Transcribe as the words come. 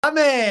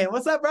Man,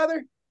 what's up,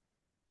 brother?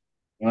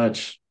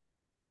 Much.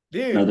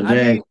 Dude, Another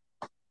day.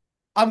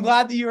 I'm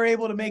glad that you were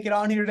able to make it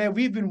on here today.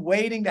 We've been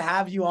waiting to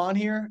have you on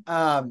here.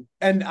 And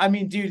I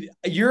mean, dude,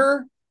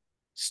 your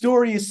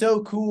story is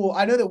so cool.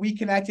 I know that we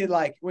connected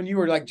like when you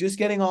were like just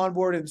getting on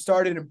board and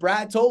started. And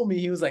Brad told me,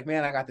 he was like,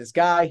 man, I got this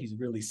guy. He's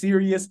really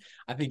serious.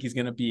 I think he's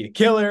gonna be a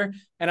killer.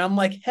 And I'm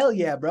like, hell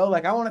yeah, bro.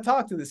 Like, I want to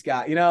talk to this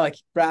guy. Like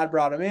Brad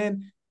brought him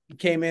in. You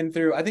came in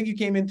through, I think you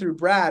came in through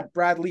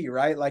Brad Lee,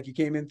 right? Like you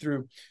came in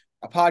through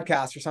a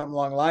podcast or something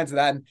along the lines of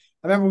that. And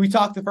I remember we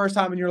talked the first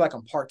time and you're like,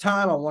 I'm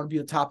part-time. I want to be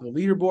at the top of the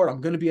leaderboard.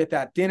 I'm going to be at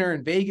that dinner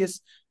in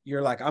Vegas.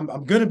 You're like, I'm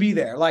going to be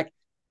there. Like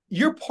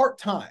you're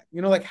part-time,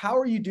 like, how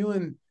are you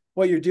doing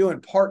what you're doing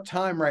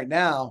part-time right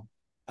now?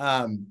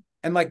 And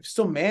like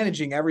still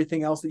managing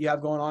everything else that you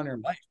have going on in your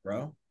life,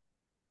 bro.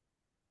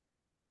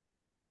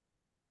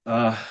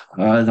 I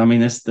mean,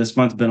 this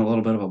month's been a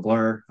little bit of a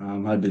blur.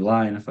 I'd be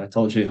lying if I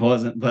told you it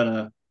wasn't,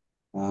 but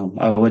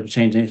I wouldn't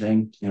change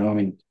anything. I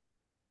mean,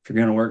 if you're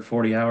going to work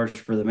 40 hours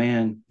for the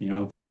man,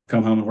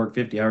 come home and work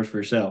 50 hours for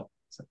yourself.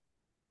 So,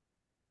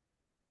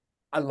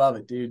 I love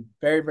it, dude.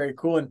 Very, very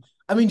cool. And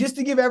I mean, just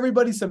to give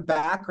everybody some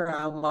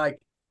background, like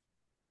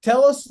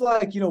tell us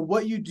like,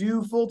 what you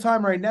do full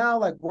time right now,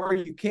 like where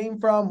you came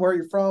from, where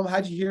you're from,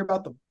 how'd you hear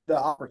about the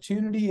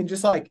opportunity and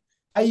just like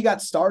how you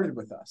got started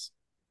with us.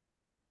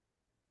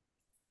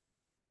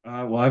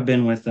 well, I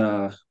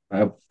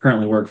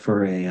currently work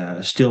for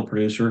a steel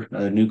producer,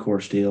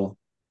 Nucor Steel.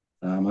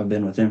 I've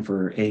been with them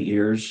for 8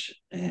 years,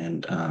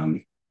 and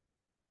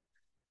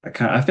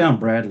I found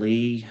Brad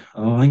Lee.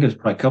 Oh, I think it was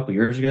probably a couple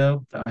years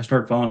ago. I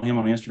started following him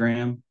on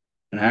Instagram,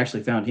 and I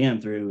actually found him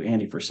through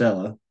Andy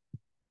Frisella,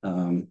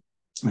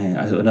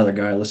 another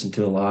guy I listened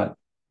to a lot.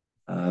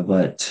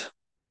 But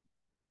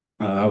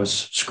I was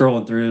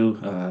scrolling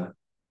through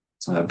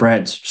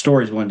Brad's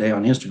stories one day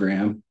on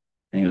Instagram,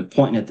 and he was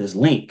pointing at this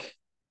link,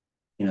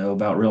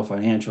 about Real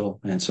Financial,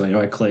 and so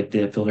I clicked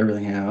it, filled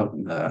everything out,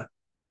 and I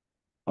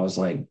was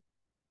like,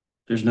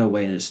 "There's no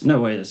way this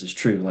is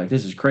true. Like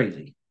this is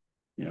crazy."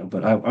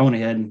 But I went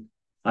ahead and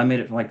I made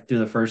it like through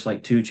the first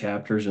like two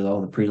chapters with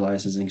all the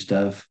pre-licensing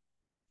stuff,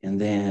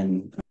 and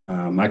then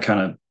I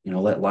kind of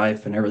let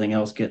life and everything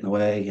else get in the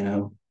way,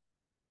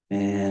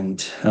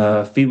 and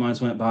a few months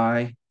went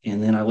by,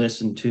 and then I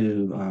listened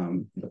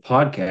to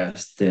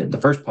the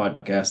first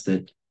podcast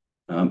that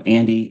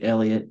Andy,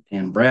 Elliot,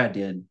 and Brad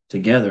did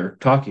together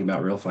talking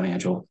about Real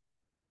Financial.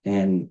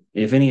 And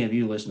if any of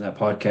you listen to that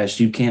podcast,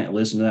 you can't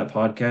listen to that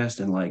podcast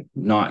and like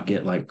not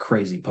get like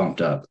crazy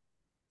pumped up.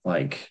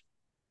 Like,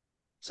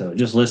 so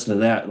just listen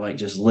to that, like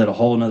just lit a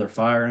whole nother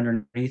fire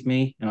underneath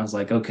me. And I was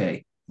like,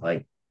 okay,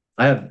 like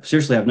I have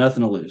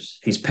nothing to lose.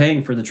 He's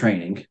paying for the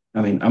training.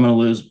 I mean, I'm going to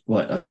lose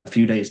a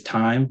few days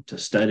time to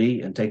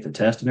study and take the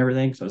test and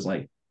everything. So I was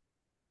like,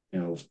 you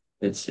know,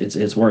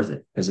 it's worth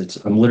it because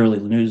I'm literally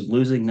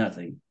losing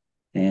nothing.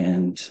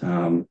 And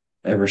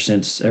ever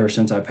since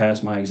I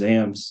passed my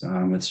exams,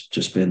 it's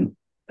just been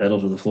pedal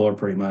to the floor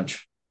pretty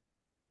much.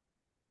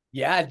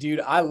 Yeah,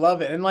 dude, I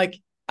love it. And like,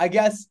 I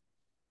guess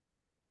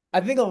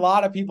I think a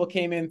lot of people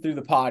came in through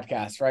the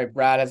podcast, right?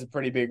 Brad has a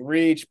pretty big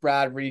reach.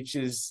 Brad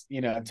reaches,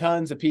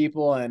 tons of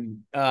people. And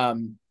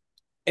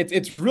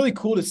it's really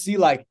cool to see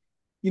like,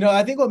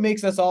 I think what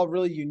makes us all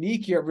really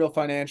unique here at Real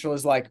Financial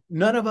is like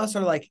none of us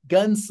are like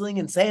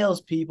gunslinging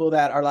salespeople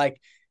that are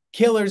like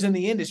killers in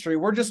the industry.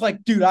 We're just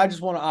like, dude, I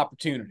just want an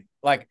opportunity.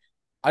 Like,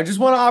 I just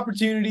want an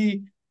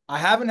opportunity. I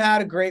haven't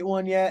had a great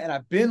one yet, and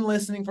I've been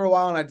listening for a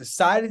while, and I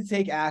decided to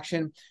take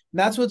action. And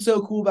that's what's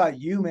so cool about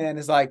you, man.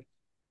 Is like,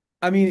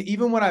 I mean,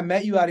 even when I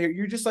met you out here,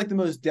 you're just like the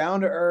most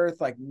down to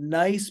earth, like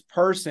nice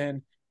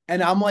person.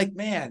 And I'm like,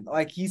 man,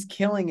 like he's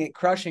killing it,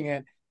 crushing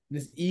it. And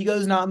his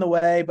ego's not in the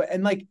way. But,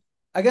 and like,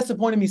 I guess the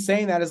point of me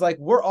saying that is like,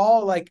 we were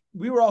all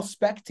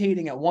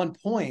spectating at one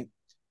point.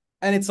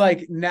 And it's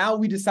like, now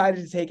we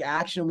decided to take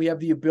action. We have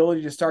the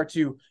ability to start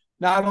to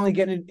not only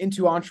get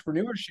into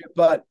entrepreneurship,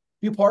 but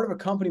be a part of a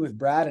company with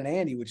Brad and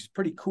Andy, which is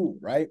pretty cool.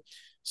 Right.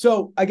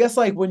 So I guess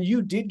like when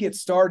you did get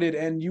started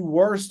and you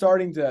were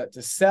starting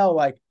to sell,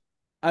 like,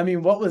 I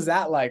mean, what was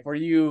that like? Were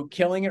you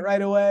killing it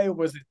right away?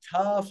 Was it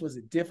tough? Was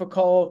it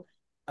difficult?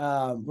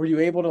 Were you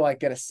able to like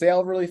get a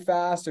sale really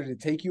fast, or did it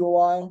take you a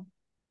while?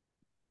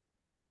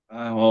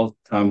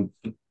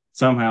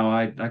 Somehow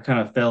I kind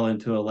of fell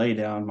into a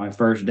laydown my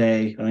first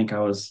day. I think I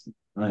was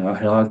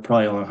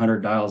probably on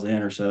 100 dials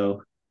in or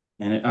so,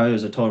 and it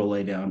was a total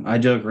laydown. I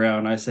joke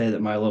around. I say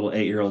that my little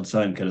 8-year-old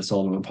son could have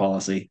sold him a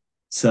policy.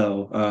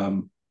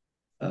 So,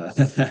 uh,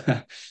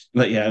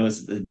 but yeah, it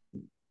was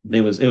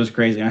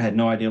crazy. I had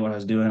no idea what I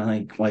was doing. I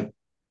think like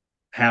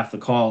half the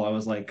call I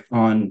was like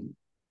on.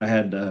 I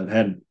had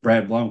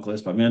Brad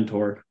Blomquist, my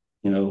mentor,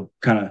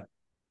 kind of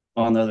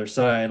on the other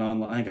side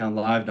I think on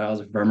live dials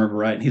if I remember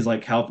right. And he's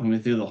like helping me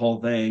through the whole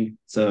thing.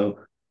 So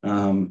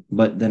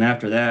but then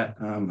after that,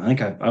 I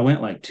think I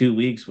went like 2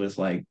 weeks with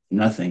like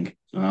nothing.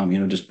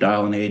 Just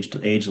dialing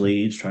age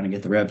leads, trying to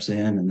get the reps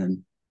in. And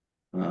then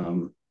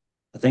I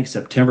think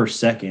September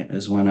 2nd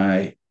is when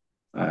I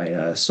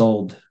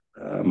sold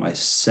my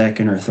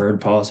second or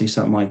third policy,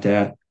 something like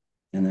that.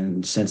 And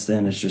then since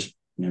then, it's just,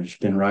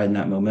 just been riding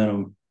that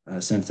momentum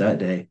since that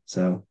day.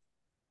 So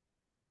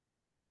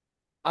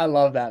I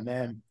love that,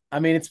 man. I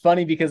mean, it's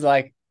funny because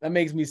like that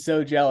makes me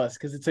so jealous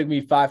because it took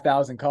me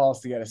 5,000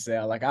 calls to get a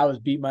sale. Like I was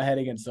beating my head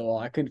against the wall.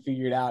 I couldn't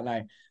figure it out. And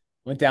I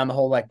went down the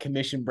whole like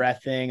commission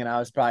breath thing. And I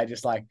was probably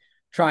just like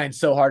trying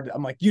so hard.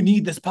 I'm like, you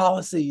need this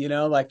policy,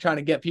 like trying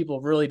to get people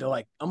really to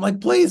like, I'm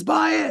like, please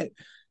buy it.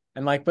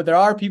 And like, but there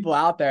are people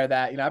out there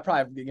that, I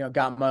probably,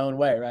 got my own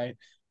way. Right.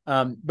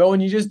 But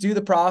when you just do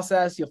the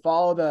process, you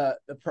follow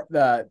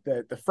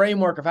the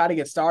framework of how to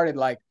get started,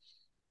 like,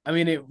 I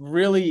mean, it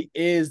really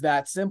is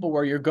that simple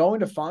where you're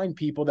going to find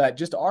people that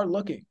just are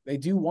looking. They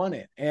do want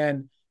it.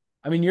 And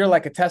I mean, you're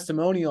like a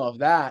testimonial of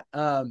that.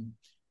 And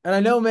I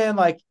know, man,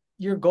 like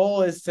your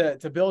goal is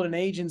to build an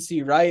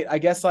agency, right? I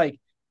guess like,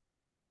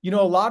 a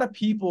lot of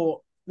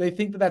people, they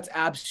think that that's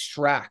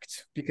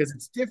abstract because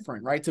it's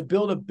different, right? To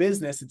build a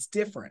business, it's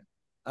different.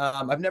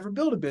 I've never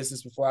built a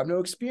business before. I have no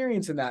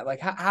experience in that. Like,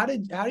 how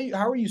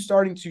are you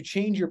starting to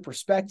change your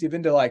perspective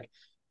into like,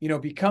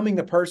 becoming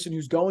the person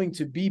who's going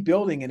to be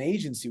building an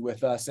agency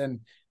with us and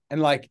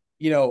like,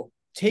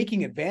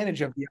 taking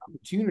advantage of the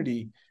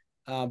opportunity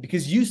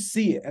because you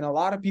see it. And a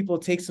lot of people,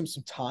 it takes them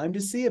some time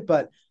to see it,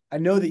 but I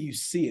know that you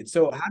see it.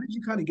 So how did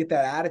you kind of get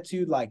that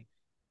attitude? Like,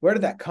 where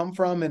did that come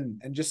from? And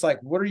just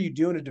like, what are you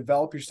doing to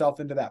develop yourself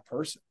into that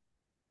person?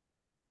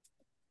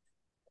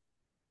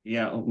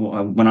 yeah,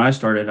 well, when I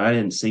started, I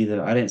didn't see that.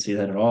 I didn't see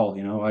that at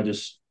all. I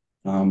just,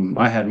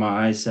 I had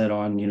my eyes set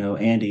on,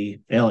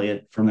 Andy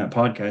Elliott from that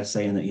podcast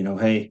saying that,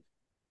 hey,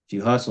 if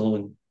you hustle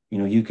and,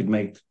 you could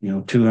make,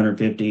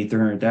 250,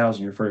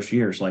 300,000 your first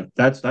year. It's like,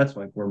 that's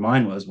like where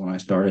mine was when I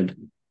started.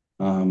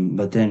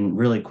 But then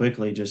really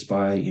quickly, just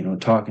by,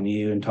 talking to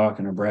you and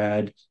talking to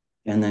Brad,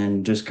 and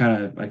then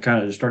I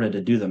kind of just started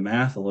to do the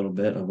math a little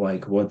bit of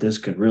like what this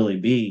could really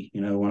be,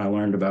 when I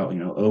learned about,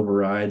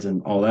 overrides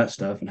and all that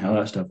stuff and how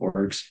that stuff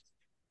works.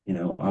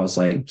 I was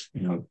like,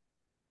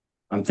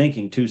 I'm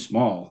thinking too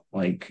small.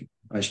 Like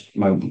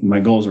my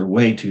goals are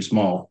way too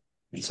small.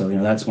 And so,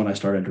 that's when I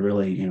started to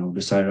really,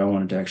 decided I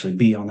wanted to actually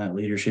be on that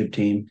leadership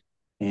team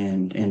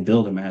and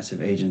build a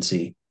massive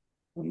agency.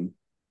 And,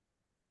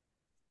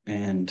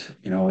 Ed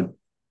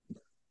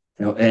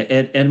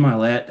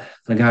Milet,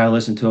 the guy I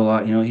listen to a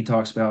lot, he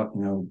talks about,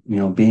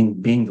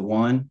 being the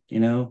one,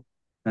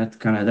 that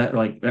kind of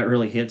that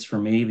really hits for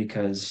me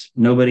because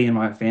nobody in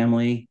my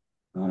family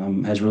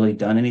has really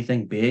done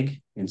anything big.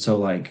 And so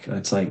like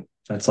that's like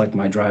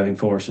my driving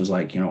force is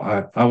like,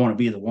 I want to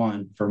be the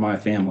one for my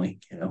family,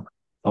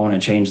 I want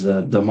to change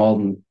the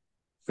Malden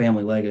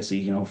family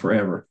legacy,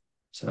 forever.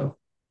 So,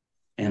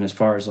 and as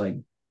far as like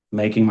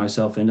making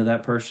myself into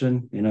that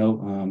person,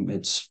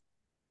 it's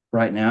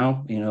right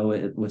now,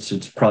 which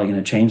it's probably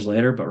going to change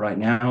later, but right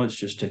now it's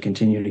just to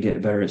continue to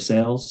get better at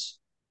sales,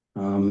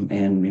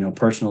 and,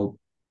 personal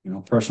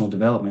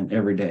development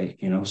every day,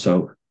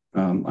 so,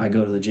 I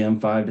go to the gym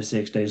 5 to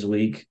 6 days a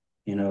week,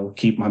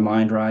 keep my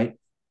mind right.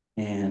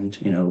 And,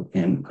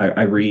 and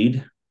I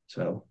read,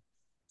 so,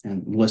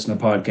 and listen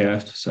to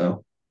podcasts.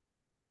 So,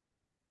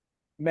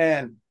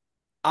 Man,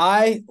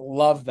 I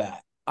love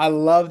that. I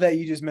love that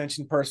you just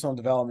mentioned personal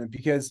development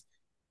because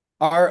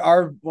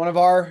our one of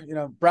our,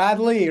 Brad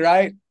Lee,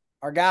 right?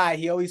 Our guy,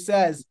 he always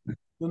says,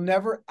 you'll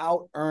never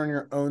out earn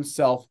your own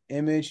self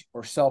image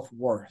or self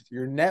worth.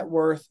 Your net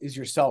worth is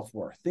your self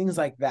worth, things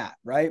like that,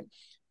 right?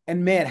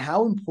 And man,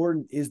 how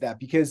important is that?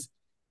 Because,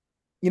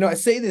 I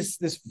say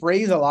this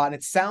phrase a lot and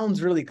it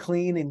sounds really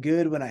clean and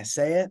good when I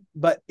say it,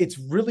 but it's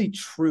really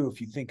true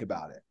if you think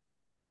about it,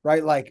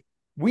 right? Like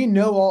we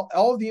know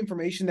all of the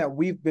information that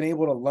we've been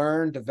able to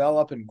learn,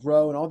 develop, and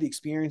grow, and all the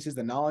experiences,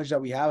 the knowledge that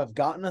we have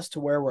gotten us to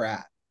where we're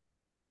at.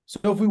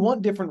 So if we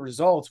want different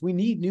results, we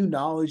need new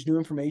knowledge, new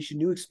information,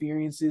 new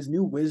experiences,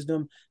 new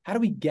wisdom. How do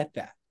we get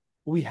that?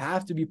 Well, we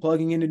have to be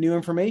plugging into new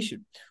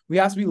information. We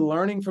have to be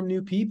learning from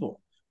new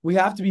people. We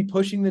have to be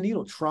pushing the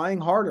needle,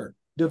 trying harder,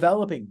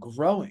 developing,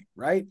 growing,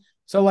 right?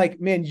 So like,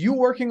 man, you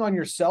working on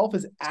yourself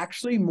is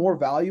actually more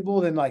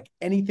valuable than like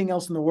anything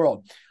else in the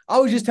world. I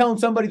was just telling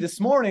somebody this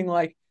morning,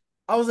 like,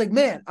 I was like,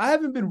 man, I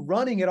haven't been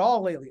running at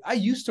all lately. I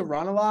used to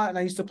run a lot and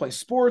I used to play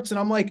sports and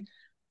I'm like,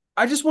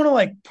 I just want to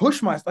like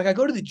push myself. Like I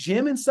go to the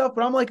gym and stuff,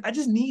 but I'm like,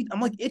 I'm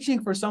like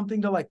itching for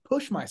something to like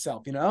push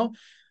myself.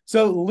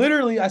 So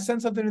literally I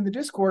sent something in the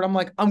Discord. I'm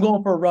like, I'm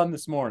going for a run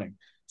this morning.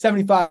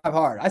 75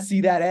 hard. I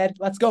see that, Ed.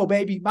 Let's go,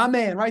 baby. My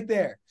man right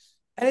there.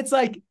 And it's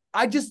like,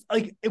 I just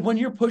like when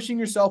you're pushing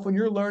yourself, when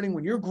you're learning,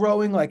 when you're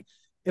growing, like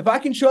if I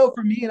can show up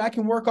for me and I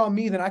can work on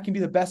me, then I can be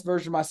the best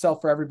version of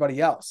myself for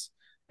everybody else.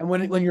 And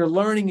when you're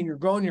learning and you're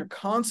growing, you're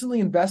constantly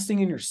investing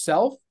in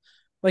yourself,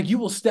 like you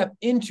will step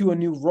into a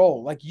new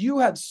role. Like you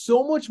have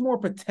so much more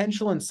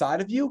potential inside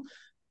of you.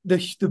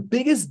 The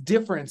biggest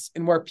difference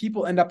in where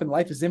people end up in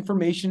life is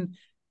information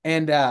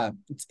and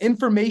it's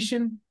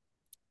information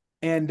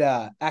and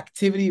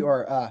activity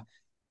or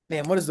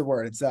man, what is the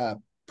word? It's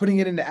putting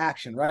it into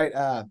action, right?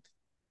 I'm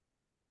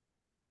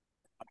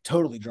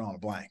totally drawing a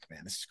blank,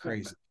 man. This is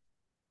crazy.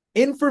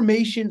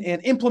 Information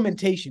and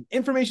implementation.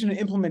 Information and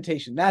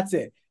implementation. That's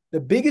it. the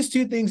biggest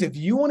two things, if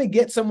you want to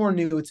get somewhere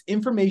new, it's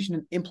information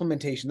and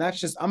implementation. That's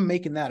just, I'm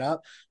making that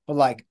up, but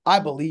like, I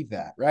believe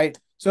that, right?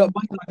 So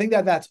Michael, I think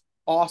that that's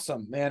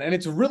awesome, man. And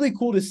it's really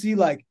cool to see,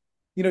 like,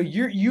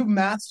 you've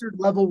mastered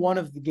level one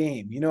of the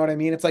game. You know what I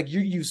mean? It's like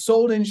you've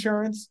sold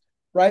insurance,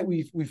 right?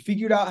 We've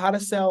figured out how to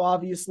sell,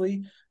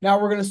 obviously. Now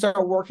we're going to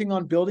start working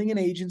on building an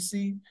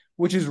agency,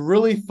 which is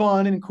really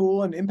fun and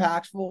cool and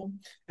impactful.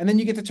 And then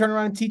you get to turn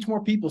around and teach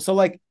more people. So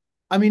like,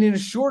 I mean, in a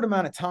short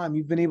amount of time,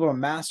 you've been able to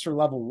master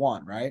level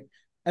one, right?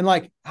 And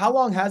like, how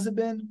long has it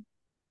been?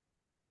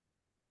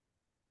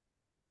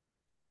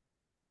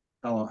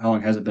 How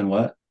long has it been?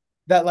 What?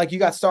 That like you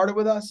got started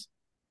with us?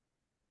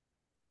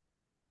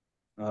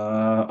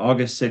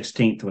 August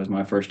 16th was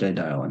my first day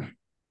dialing.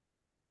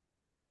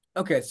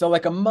 Okay, so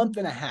like a month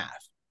and a half,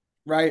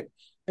 right?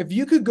 If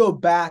you could go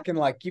back and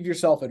like give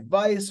yourself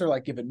advice or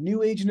like give a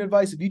new agent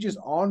advice, if you just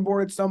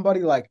onboarded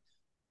somebody, like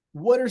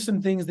what are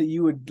some things that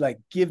you would like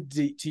give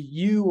to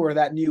you or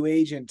that new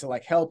agent to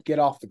like help get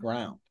off the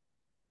ground?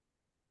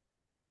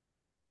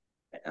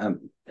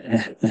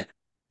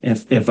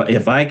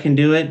 If I can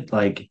do it,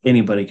 like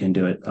anybody can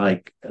do it.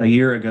 Like a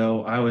year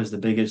ago, I was the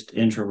biggest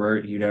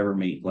introvert you'd ever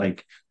meet.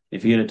 Like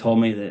if you'd have told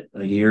me that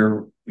a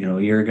year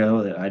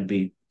ago that I'd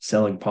be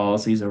selling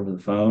policies over the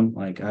phone,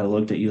 like I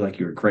looked at you like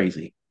you were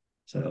crazy.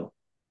 So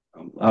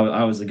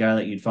I was the guy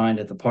that you'd find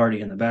at the party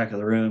in the back of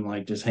the room,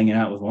 like just hanging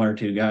out with one or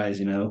two guys,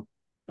 you know.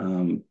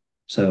 Um,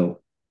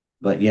 so,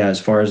 but yeah, as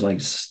far as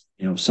like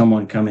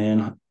someone come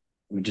in,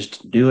 we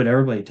just do what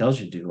everybody tells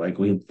you to do. Like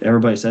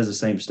everybody says the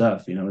same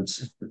stuff. You know,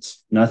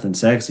 it's nothing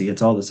sexy.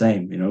 It's all the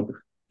same. You know,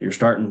 you're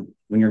starting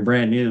when you're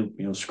brand new.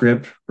 You know,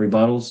 script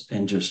rebuttals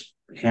and just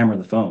hammer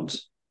the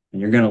phones,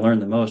 and you're going to learn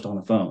the most on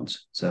the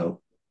phones.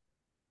 So,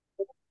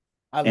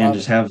 I and love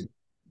just it.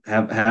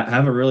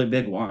 have a really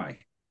big why.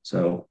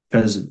 So,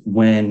 because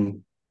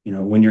when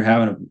you're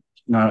having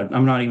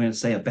I'm not even going to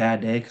say a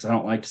bad day because I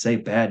don't like to say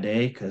bad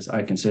day because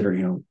I consider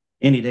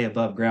any day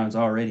above ground is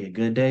already a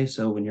good day.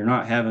 So when you're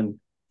not having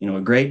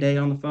a great day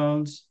on the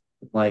phones,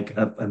 like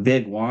a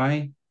big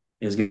why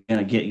is going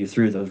to get you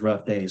through those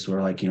rough days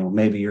where like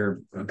maybe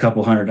you're a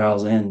couple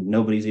 $100 in,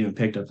 nobody's even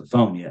picked up the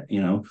phone yet,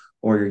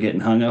 or you're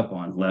getting hung up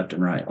on left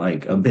and right.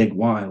 Like a big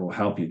why will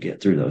help you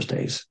get through those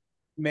days.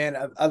 Man,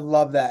 I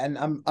love that. And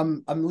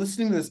I'm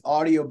listening to this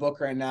audio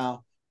book right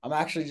now. I'm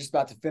actually just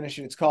about to finish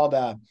it. It's called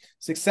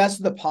Success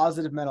with a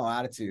Positive Mental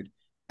Attitude.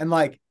 And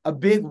like a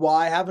big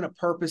why, having a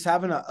purpose,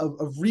 having a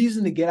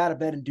reason to get out of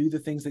bed and do the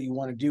things that you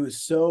want to do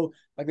is so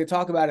like they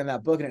talk about in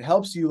that book, and it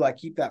helps you like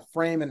keep that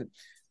frame. And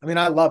I mean,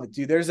 I love it,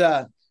 dude. There's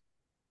so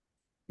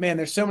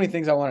many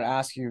things I wanted to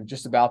ask you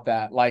just about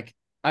that. Like,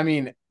 I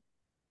mean,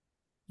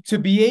 to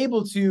be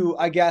able to,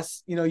 I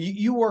guess,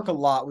 you work a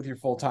lot with your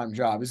full-time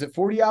job. Is it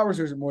 40 hours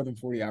or is it more than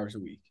 40 hours a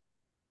week?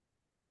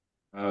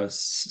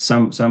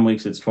 Some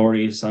weeks it's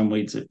 40, some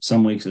weeks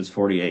it's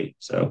 48.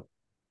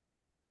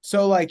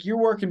 So like you're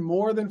working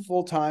more than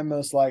full-time,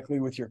 most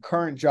likely with your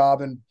current job.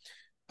 And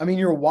I mean,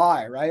 your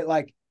why, right?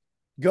 Like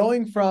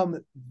going from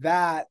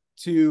that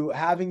to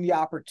having the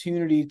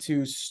opportunity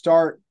to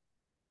start,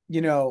 you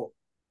know,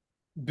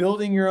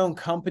 building your own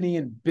company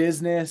and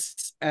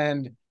business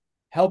and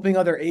helping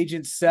other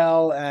agents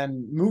sell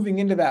and moving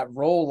into that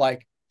role,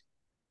 like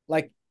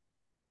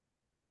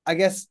I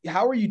guess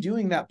how are you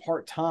doing that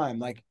part time?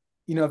 Like,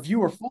 if you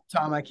were full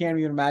time, I can't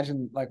even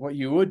imagine like what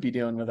you would be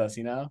doing with us.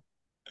 I'll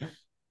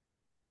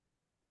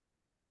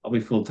be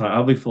full time.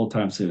 I'll be full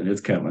time soon.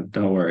 It's coming.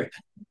 Don't worry.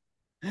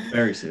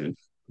 Very soon.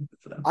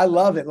 So, I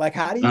love it. Like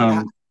how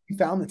um, you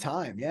found the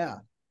time? Yeah.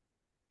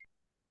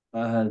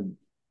 uh,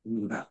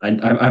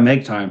 I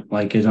make time.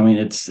 Like, I mean,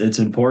 it's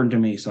important to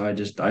me. So I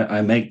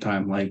make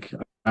time. Like,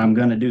 I'm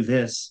gonna do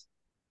this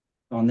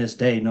on this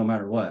day, no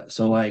matter what.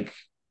 So, like,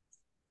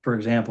 for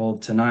example,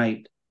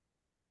 tonight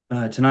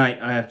I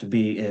have to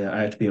be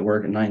at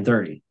work at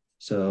 9:30.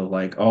 So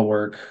like I'll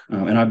work,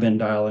 and I've been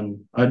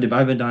dialing. I've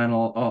been dialing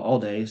all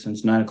day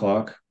since 9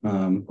 o'clock.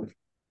 But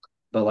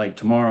like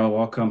tomorrow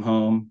I'll come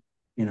home.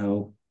 You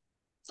know,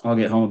 I'll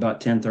get home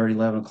about 10:30,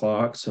 11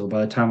 o'clock. So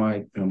by the time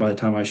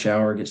I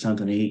shower, get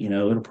something to eat,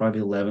 it'll probably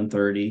be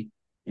 11:30.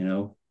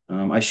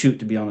 I shoot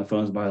to be on the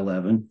phones by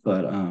 11,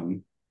 but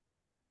and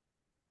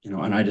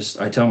I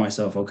tell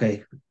myself,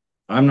 okay,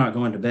 I'm not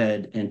going to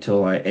bed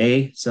until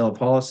I sell a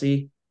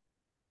policy,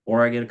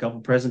 or I get a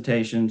couple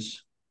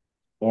presentations,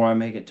 or I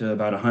make it to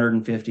about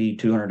 150,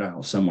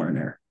 $200 somewhere in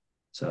there.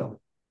 So,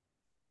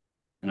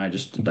 and I'm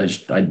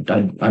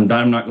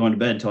not going to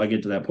bed until I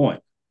get to that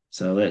point.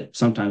 So that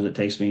sometimes it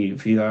takes me a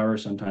few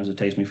hours, sometimes it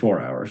takes me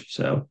 4 hours.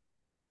 So,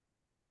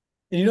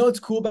 And you know what's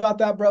cool about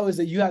that, bro, is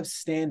that you have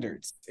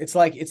standards. It's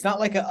like it's not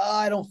like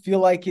I don't feel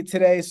like it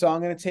today, so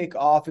I'm gonna take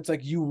off. It's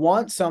like you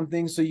want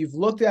something, so you've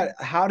looked at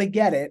how to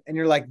get it, and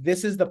you're like,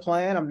 this is the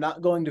plan. I'm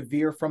not going to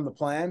veer from the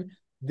plan.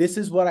 This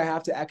is what I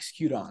have to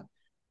execute on.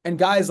 And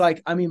guys,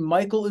 like, I mean,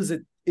 Michael is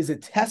a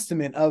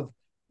testament of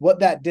what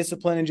that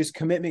discipline and just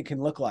commitment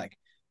can look like.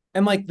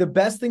 And like the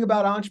best thing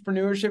about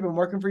entrepreneurship and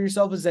working for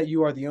yourself is that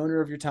you are the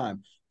owner of your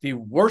time. The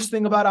worst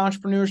thing about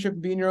entrepreneurship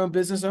and being your own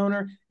business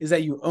owner is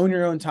that you own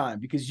your own time,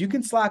 because you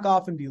can slack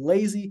off and be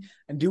lazy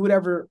and do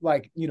whatever,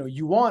 like,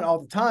 you want all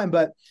the time.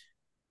 But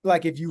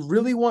like, if you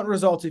really want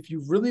results, if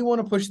you really want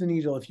to push the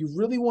needle, if you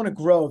really want to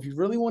grow, if you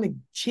really want to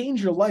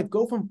change your life,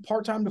 go from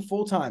part-time to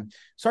full-time,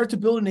 start to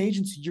build an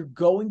agency, you're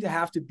going to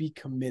have to be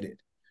committed.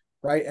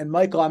 Right. And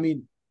Michael, I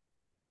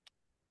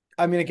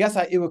guess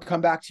it would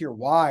come back to your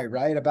why,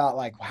 right? About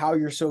like how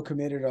you're so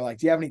committed, or like,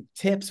 do you have any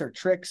tips or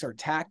tricks or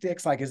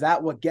tactics? Like, is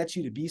that what gets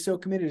you to be so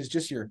committed? Is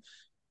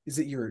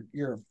it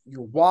your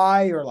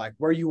why, or like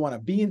where you want to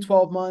be in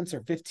 12 months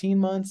or 15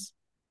 months?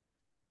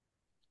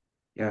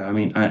 Yeah, I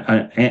mean,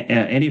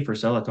 Andy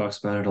Frisella talks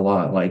about it a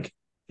lot. Like,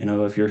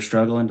 if you're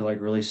struggling to like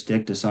really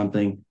stick to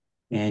something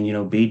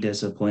and, be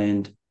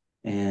disciplined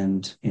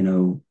and,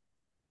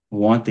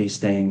 want these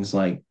things,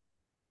 like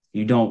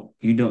then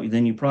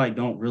you probably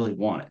don't really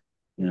want it.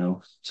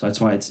 So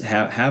that's why it's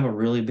have a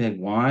really big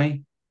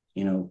why,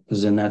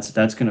 because then that's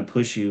going to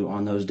push you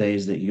on those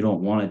days that you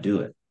don't want to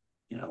do it.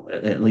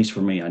 At least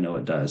for me, I know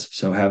it does.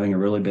 So having a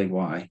really big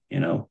why.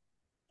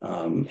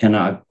 And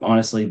I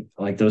honestly,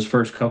 like those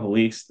first couple of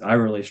weeks, I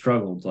really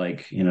struggled.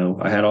 Like,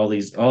 I had all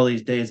these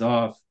days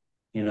off,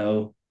 you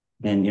know,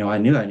 and I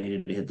knew I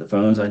needed to hit the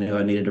phones. I knew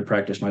I needed to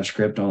practice my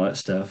script, all that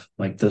stuff.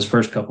 Like those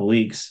first couple of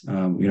weeks,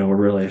 were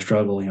really a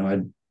struggle.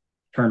 I'd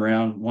turn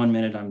around one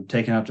minute, I'm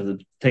taking out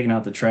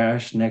the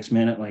trash. Next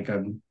minute, like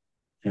I'm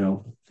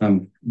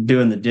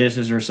doing the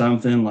dishes or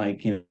something,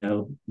 like,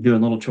 doing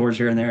little chores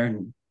here and there.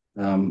 And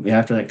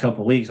after that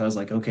couple of weeks, I was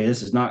like, okay,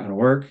 this is not going to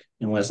work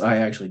unless I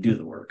actually do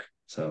the work.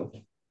 So,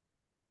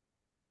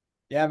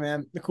 Yeah,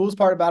 man. The coolest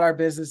part about our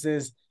business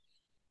is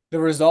the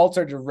results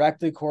are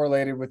directly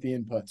correlated with the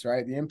inputs,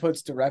 right? The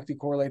inputs directly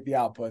correlate the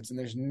outputs, and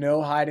there's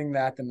no hiding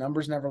that. The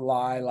numbers never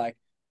lie. Like,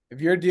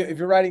 if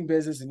you're writing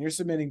business and you're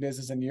submitting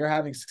business and you're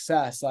having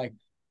success, like,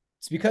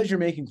 it's because you're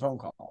making phone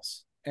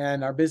calls,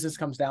 and our business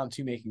comes down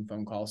to making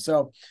phone calls.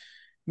 So,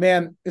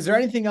 man, is there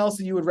anything else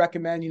that you would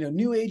recommend,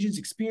 new agents,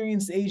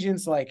 experienced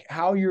agents, like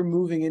how you're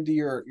moving into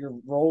your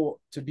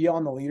role to be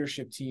on the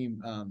leadership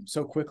team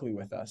so quickly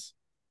with us?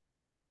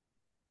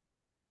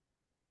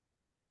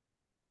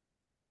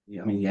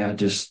 yeah, I mean, yeah,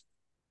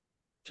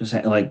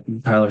 like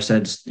Tyler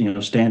said,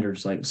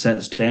 standards, like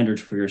set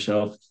standards for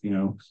yourself.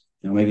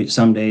 Maybe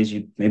some days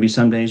you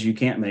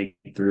can't make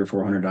 300 or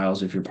 400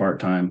 dials if you're part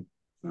time.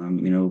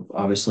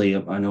 Obviously,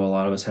 I know a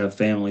lot of us have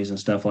families and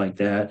stuff like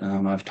that.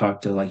 I've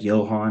talked to like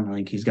Johan, I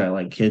think he's got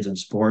like kids in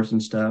sports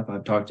and stuff.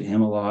 I've talked to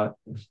him a lot.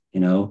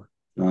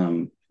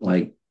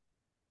 Like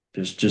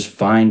just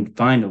find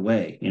a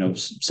way.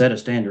 Set a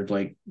standard.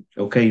 Like,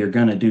 okay, you're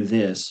gonna do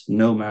this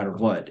no matter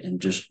what, and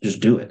just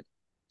do it.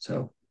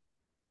 So.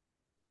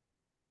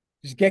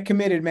 Just get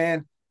committed,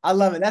 man. I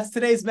love it. That's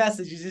today's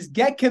message. Is just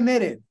get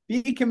committed,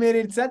 be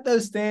committed, set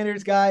those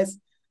standards, guys.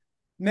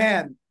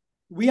 Man,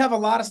 we have a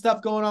lot of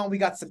stuff going on. We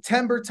got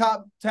September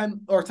top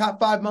 10 or top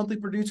 5 monthly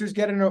producers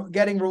getting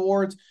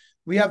rewards.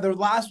 We have the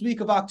last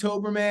week of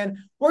October, man.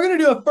 We're going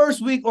to do a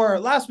first week, or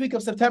last week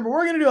of September.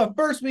 We're going to do a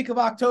first week of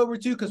October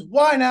too, because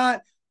why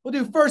not? We'll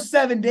do first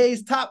 7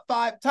 days. Top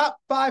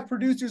five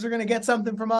producers are going to get something from us.